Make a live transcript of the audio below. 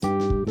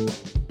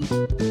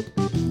Maayong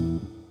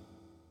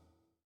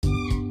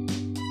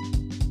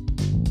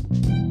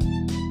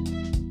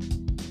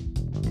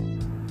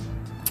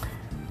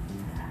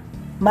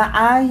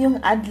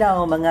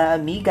adlaw mga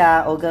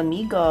amiga o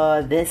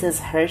amigo. This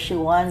is Hershey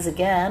once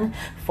again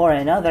for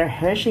another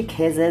Hershey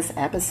Kisses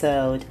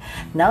episode.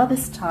 Now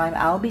this time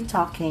I'll be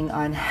talking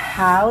on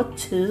how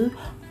to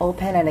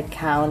open an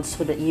account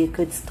so that you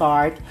could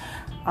start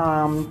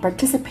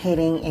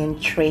participating in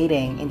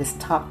trading in the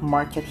stock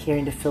market here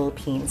in the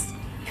Philippines.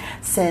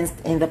 Since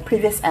in the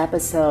previous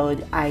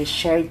episode, I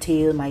shared to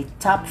you my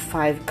top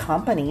 5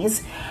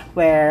 companies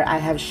where I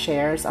have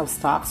shares of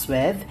stocks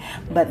with,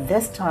 but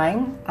this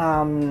time,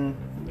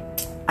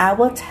 I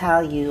will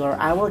tell you or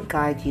I will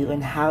guide you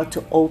on how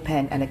to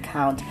open an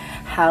account,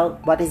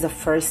 what is the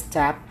first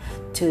step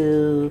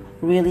to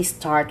really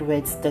start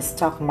with the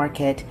stock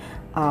market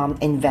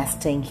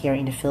investing here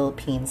in the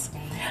Philippines.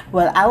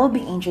 Well, I will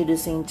be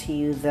introducing to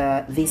you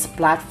this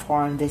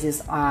platform. This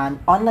is an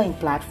online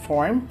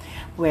platform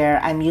where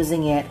I'm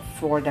using it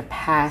for the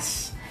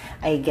past,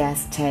 I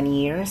guess, 10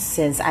 years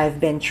since I've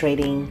been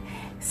trading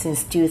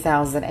since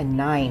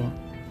 2009.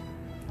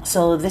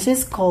 So this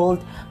is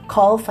called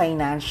Call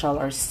Financial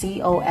or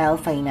COL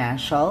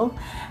Financial.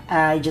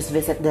 Just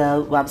visit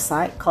the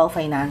website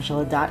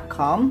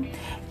callfinancial.com.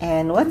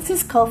 And what is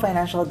this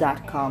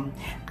callfinancial.com?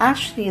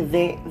 Actually,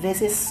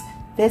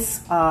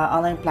 this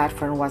online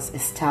platform was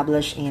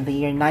established in the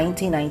year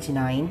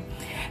 1999,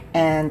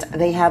 and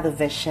they have a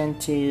vision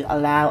to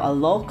allow a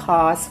low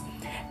cost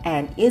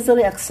and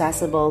easily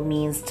accessible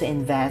means to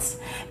invest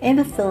in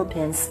the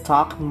Philippine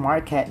stock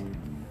market.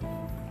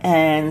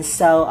 And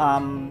so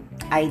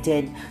I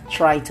did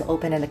try to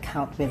open an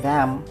account with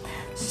them.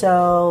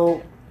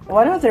 So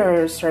what are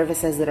their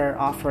services that are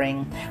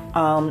offering?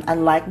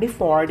 Unlike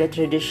before, the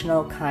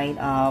traditional kind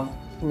of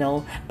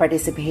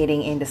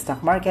participating in the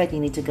stock market, you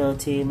need to go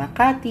to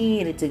Makati,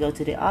 you need to go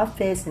to the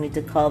office, you need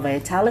to call via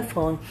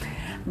telephone.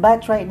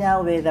 But right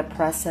now, with the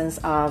presence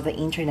of the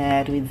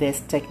internet, with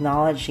this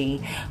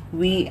technology,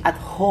 we at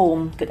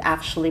home could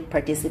actually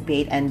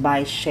participate and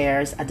buy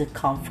shares at the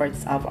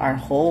comforts of our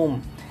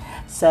home.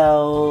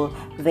 So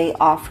they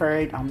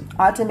offered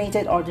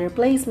automated order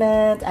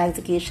placement,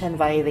 execution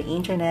via the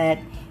internet.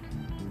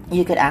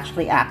 You could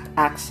actually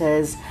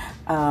access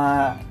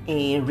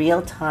a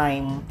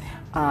real-time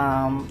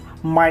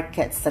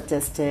market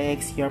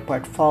statistics, your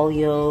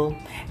portfolio.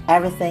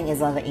 Everything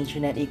is on the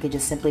internet. You could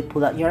just simply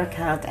pull out your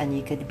account and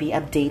you could be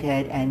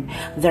updated, and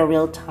the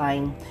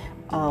real-time,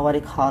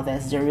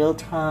 the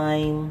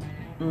real-time,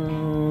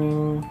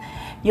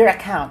 your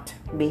account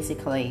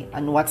basically,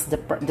 and what's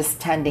the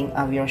standing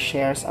of your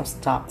shares of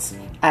stocks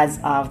as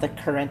of the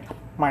current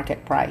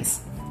market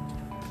price.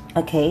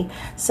 Okay,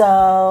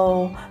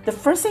 so the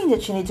first thing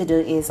that you need to do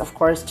is, of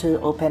course, to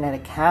open an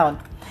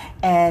account.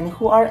 And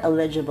who are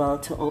eligible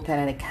to open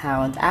an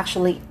account?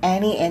 Actually,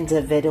 any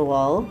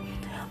individual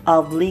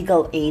of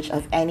legal age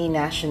of any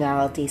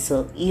nationality,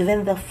 so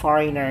even the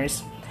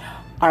foreigners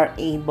are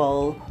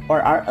able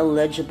or are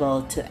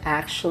eligible to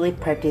actually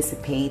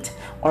participate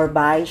or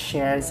buy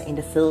shares in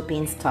the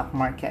Philippine stock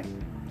market.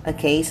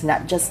 Okay, so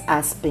not just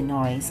us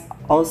Pinoys,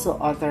 also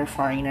other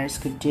foreigners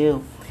could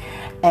do.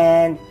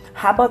 And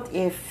how about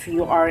if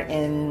you are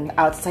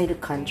outside the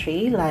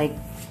country, like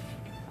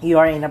you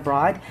are in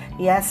abroad?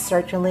 Yes,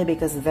 certainly,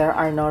 because there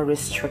are no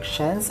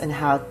restrictions in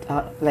how,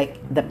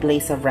 like the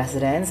place of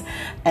residence.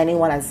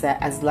 Anyone,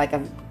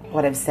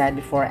 what I've said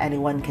before,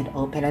 anyone can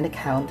open an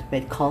account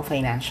with Call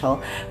Financial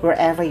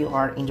wherever you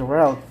are in the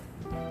world.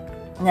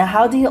 Now,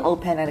 how do you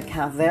open an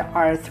account? There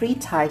are 3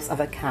 types of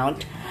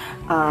account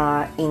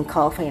in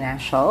Call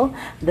Financial.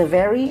 The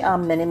very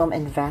minimum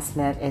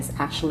investment is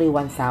actually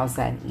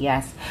 1,000.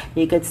 Yes,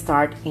 you could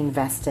start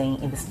investing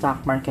in the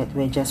stock market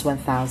with just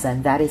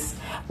 1,000. That is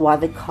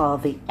what they call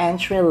the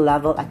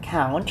entry-level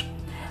account.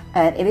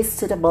 And it is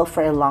suitable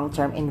for a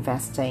long-term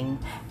investing,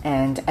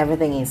 and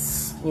everything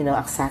is,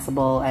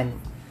 accessible and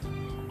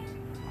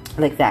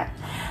like that.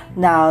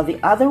 Now, the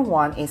other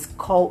one is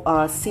COL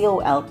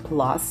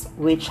Plus,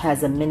 which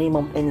has a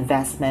minimum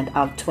investment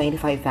of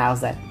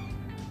 25,000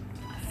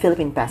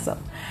 Philippine peso.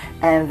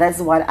 And that's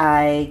what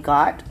I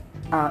got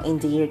in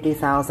the year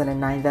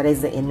 2009. That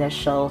is the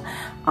initial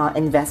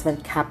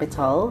investment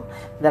capital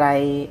that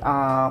I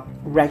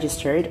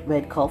registered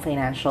with Call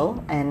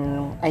Financial.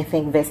 And I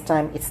think this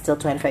time it's still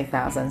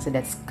 25,000, so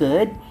that's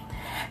good.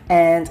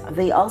 And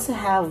they also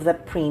have the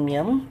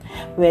premium,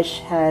 which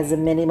has a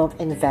minimum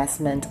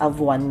investment of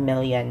 1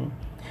 million.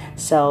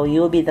 So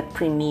you'll be the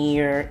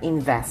premier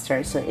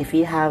investor. So if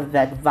you have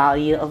that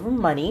value of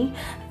money,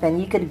 then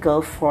you could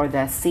go for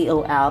the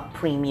COL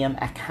premium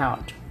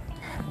account.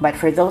 But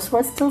for those who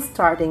are still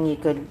starting, you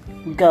could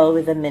go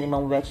with the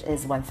minimum, which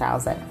is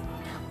 1,000.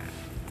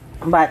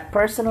 But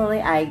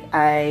personally,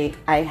 I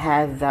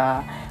had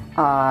the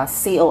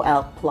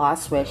COL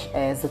Plus, which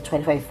is the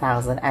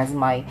 25,000 as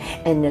my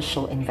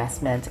initial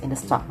investment in the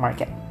stock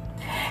market.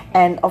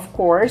 And of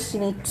course, you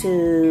need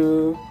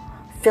to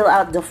fill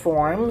out the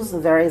forms.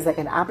 There is like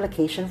an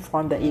application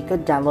form that you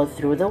could download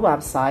through the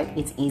website.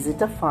 It's easy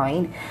to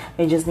find.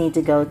 You just need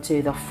to go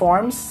to the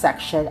forms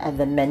section at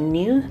the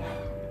menu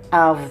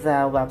of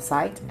the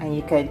website, and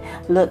you could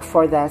look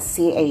for the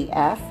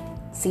CAIF,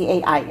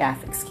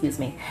 excuse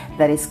me,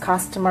 that is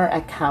Customer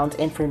Account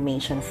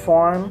Information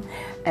Form.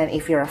 And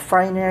if you're a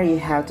foreigner, you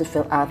have to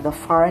fill out the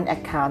Foreign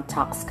Account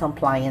Tax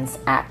Compliance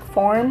Act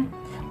form,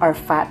 or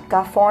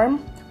FATCA form.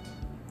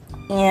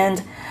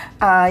 And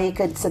you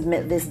could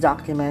submit these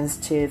documents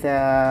to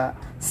the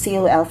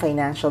COL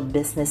Financial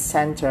Business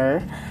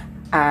Center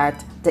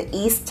at the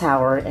East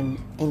Tower in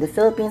the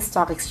Philippine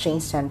Stock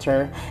Exchange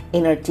Center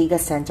in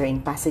Ortigas Center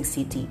in Pasig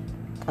City.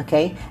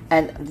 Okay,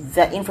 and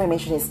the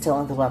information is still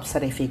on the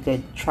website if you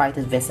could try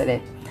to visit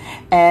it.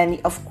 And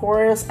of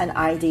course, an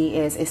ID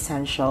is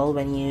essential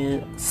when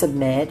you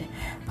submit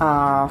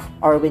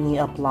or when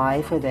you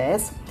apply for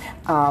this.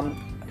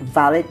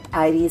 Valid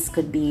IDs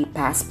could be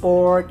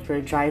passport,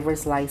 your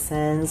driver's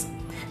license,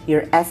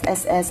 your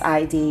SSS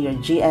ID, your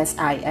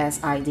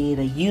GSIS ID,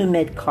 the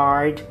UMID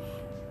card.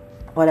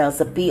 What else?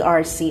 The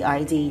PRC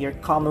ID, your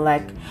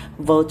COMELEC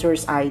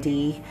voter's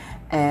ID,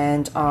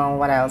 and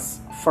what else?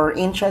 For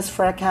interest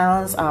for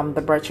accounts,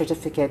 the birth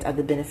certificate of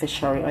the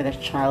beneficiary or the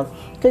child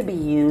could be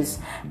used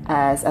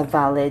as a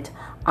valid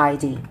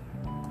ID.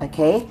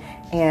 Okay,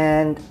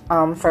 and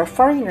for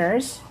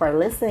foreigners who are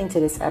listening to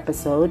this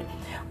episode,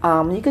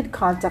 you could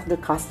contact the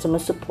customer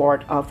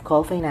support of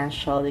Call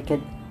Financial. You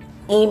could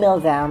email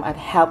them at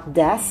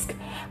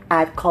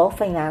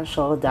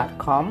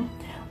helpdesk@callfinancial.com,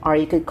 or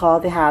you could call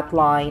the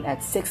hotline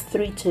at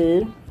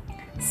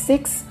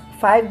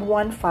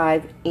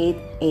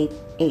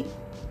 632-6515-888,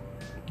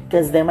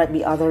 because there might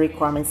be other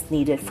requirements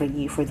needed for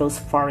you, for those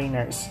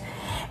foreigners.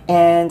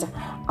 And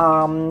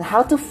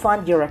how to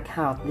fund your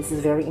account. This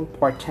is very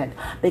important,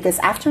 because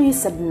after you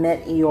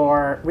submit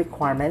your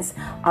requirements,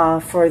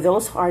 for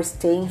those who are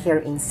staying here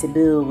in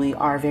Cebu, we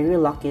are very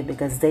lucky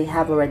because they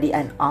have already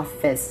an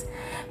office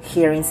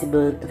here in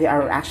Cebu. They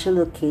are actually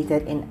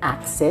located in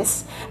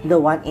Axis, the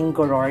one in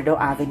Gorordo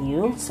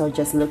Avenue. So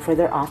just look for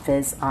their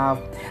office,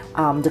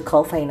 the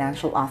Call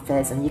Financial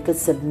office, and you could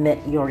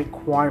submit your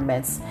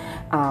requirements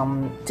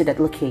to that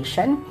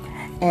location.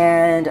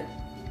 And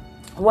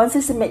once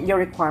you submit your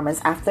requirements,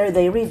 after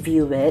they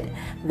review it,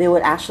 they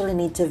would actually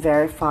need to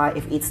verify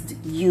if it's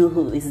you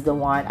who is the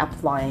one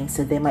applying.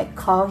 So they might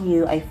call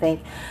you. I think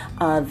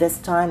this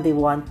time they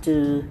want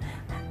to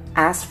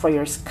ask for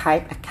your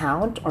Skype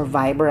account or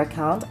Viber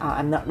account.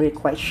 I'm not really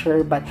quite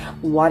sure, but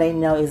what I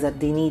know is that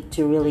they need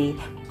to really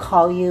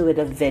call you with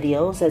a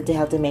video, so they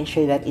have to make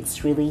sure that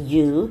it's really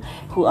you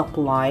who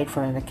applied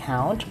for an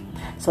account.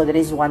 So that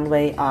is one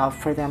way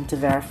for them to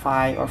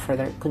verify, or for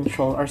their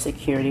control or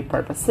security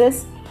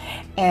purposes.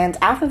 And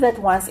after that,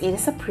 once it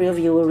is approved,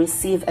 you will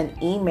receive an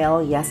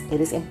email. Yes, it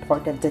is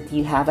important that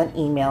you have an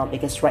email,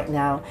 because right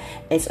now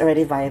it's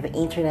already via the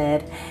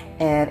internet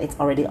and it's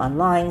already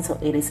online. So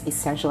it is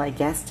essential, I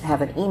guess, to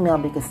have an email,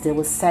 because they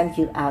will send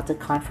you out a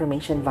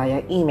confirmation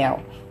via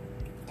email.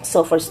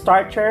 So for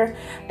starter,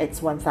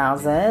 it's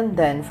 1,000.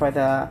 Then for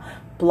the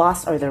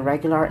plus or the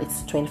regular,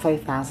 it's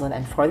 25,000.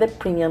 And for the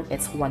premium,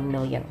 it's 1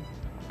 million.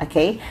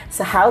 Okay,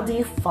 so how do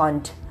you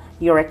fund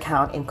your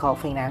account in Call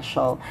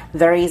Financial?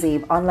 There is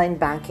a online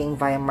banking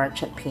via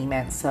merchant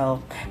payment.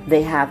 So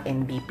they have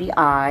in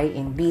BPI,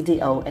 in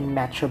BDO, and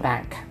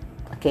Metrobank.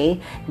 Okay,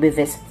 with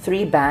these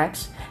three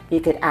banks,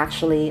 you could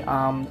actually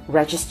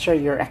register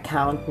your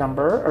account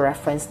number or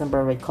reference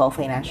number with Call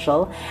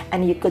Financial,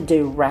 and you could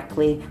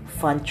directly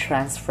fund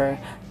transfer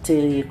to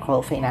your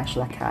Call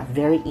Financial account.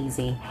 Very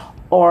easy.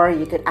 Or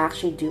you could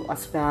actually do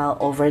as well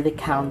over the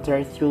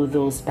counter through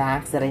those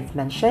banks that I've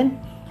mentioned.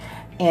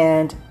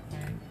 And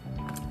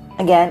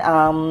again,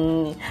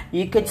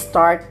 you could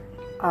start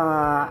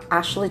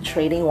actually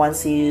trading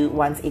once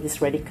it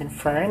is already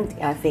confirmed.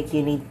 I think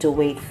you need to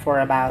wait for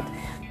about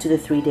 2 to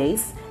 3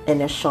 days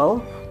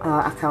initial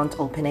account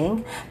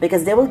opening,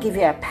 because they will give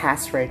you a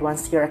password.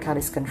 Once your account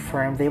is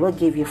confirmed, they will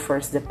give you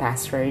first the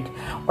password,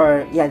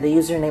 or the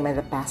username and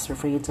the password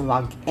for you to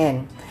log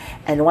in.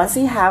 And once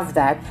you have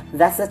that,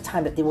 that's the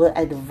time that they will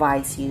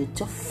advise you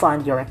to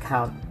fund your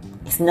account.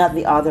 It's not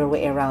the other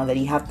way around, that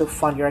you have to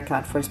fund your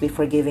account first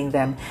before giving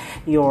them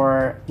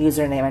your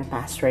username and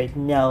password.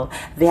 No,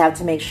 they have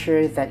to make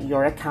sure that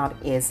your account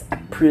is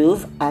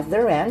approved at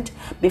their end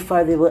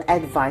before they will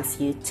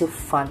advise you to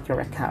fund your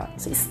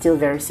account. So it's still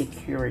very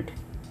secured.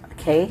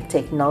 Okay,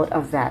 take note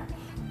of that.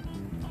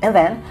 And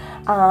then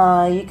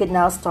you could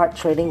now start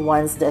trading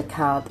once the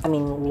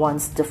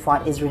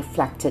fund is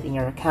reflected in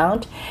your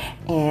account.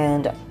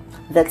 And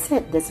that's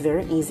it. That's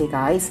very easy,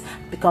 guys.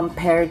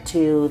 Compared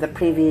to the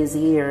previous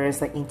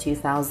years, like in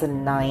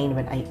 2009,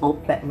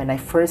 when I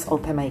first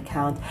opened my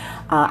account,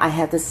 I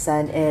had to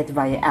send it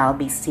via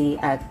LBC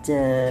at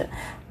the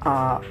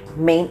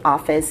main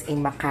office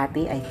in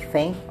Makati, I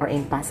think, or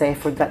in Pasay. I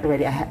forgot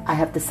already. I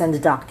have to send the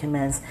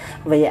documents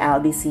via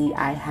LBC.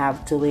 I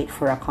have to wait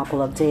for a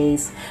couple of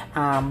days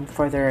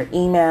for their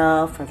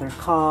email, for their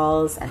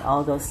calls, and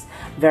all those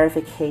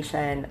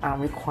verification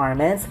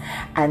requirements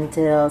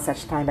until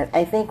such time. But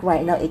I think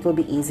right now it will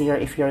be easier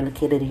if you're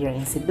located here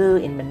in Cebu,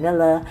 in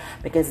Manila,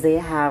 because they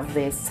have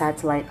these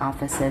satellite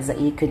offices that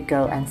you could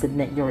go and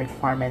submit your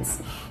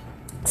requirements.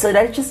 So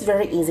that's just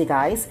very easy,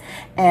 guys.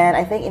 And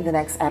I think in the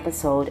next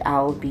episode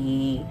I'll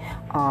be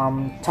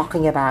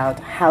talking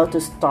about how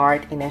to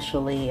start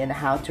initially and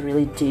how to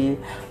really do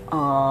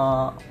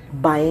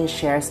buying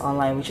shares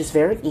online, which is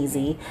very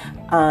easy.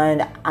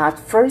 And at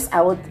first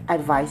I would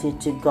advise you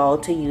to go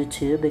to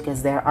YouTube,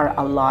 because there are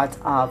a lot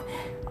of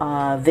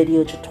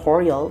video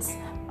tutorials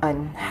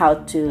on how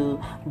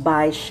to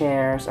buy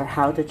shares or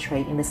how to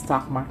trade in the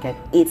stock market.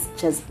 It's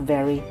just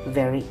very,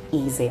 very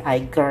easy, I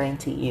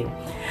guarantee you.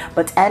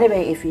 But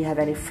anyway, if you have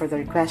any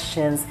further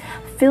questions,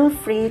 feel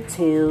free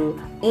to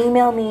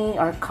email me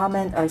or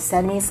comment or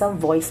send me some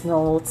voice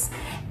notes.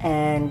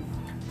 And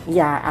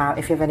yeah,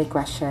 if you have any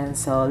questions,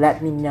 so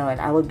let me know and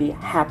I will be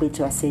happy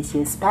to assist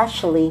you,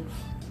 especially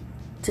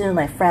to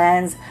my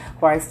friends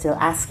who are still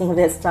asking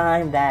this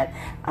time that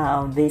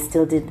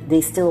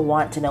they still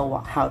want to know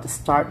how to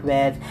start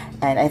with.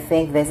 And I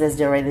think this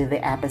is already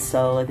the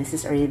episode, this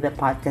is already the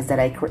podcast that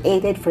I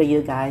created for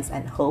you guys,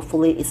 and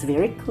hopefully it's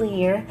very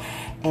clear,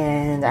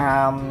 and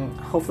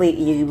hopefully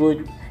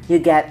you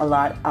get a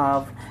lot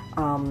of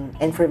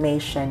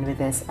information with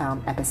this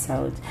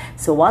episode.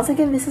 So once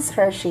again, this is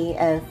Hershey,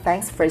 and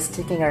thanks for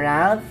sticking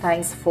around.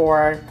 Thanks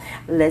for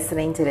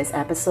listening to this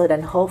episode,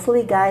 and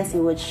hopefully guys,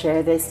 you would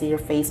share this to your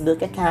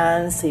Facebook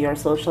accounts, to your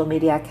social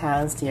media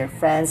accounts, to your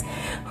friends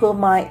who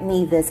might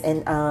need this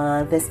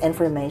this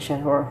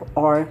information,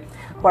 or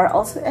who are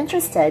also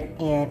interested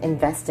in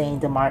investing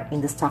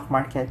in the stock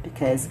market,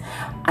 because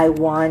I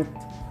want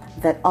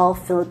that all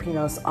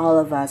Filipinos, all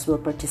of us, will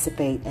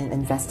participate in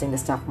investing in the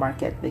stock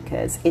market,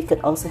 because it could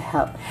also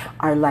help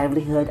our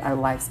livelihood, our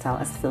lifestyle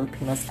as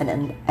Filipinos,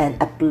 and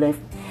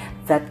uplift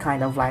that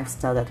kind of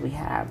lifestyle that we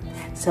have.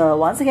 So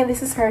once again,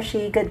 this is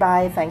Hershey.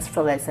 Goodbye. Thanks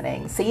for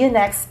listening. See you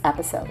next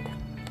episode.